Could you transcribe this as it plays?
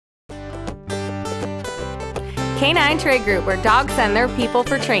Canine Trade Group, where dogs send their people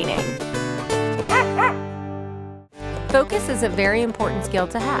for training. Focus is a very important skill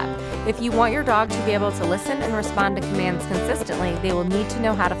to have. If you want your dog to be able to listen and respond to commands consistently, they will need to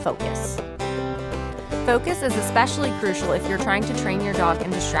know how to focus. Focus is especially crucial if you're trying to train your dog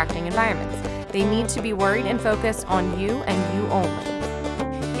in distracting environments. They need to be worried and focused on you and you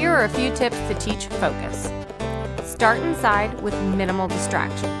only. Here are a few tips to teach focus. Start inside with minimal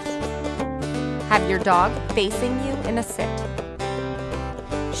distractions. Have your dog facing you in a sit.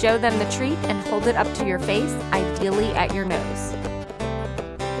 Show them the treat and hold it up to your face, ideally at your nose.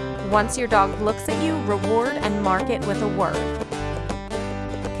 Once your dog looks at you, reward and mark it with a word.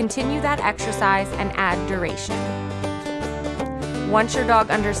 Continue that exercise and add duration. Once your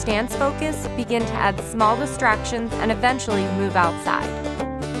dog understands focus, begin to add small distractions and eventually move outside.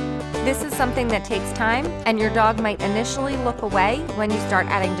 This is something that takes time, and your dog might initially look away when you start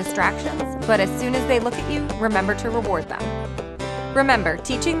adding distractions, but as soon as they look at you, remember to reward them. Remember,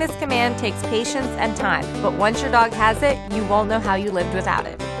 teaching this command takes patience and time, but once your dog has it, you won't know how you lived without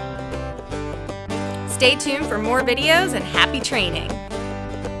it. Stay tuned for more videos and happy training!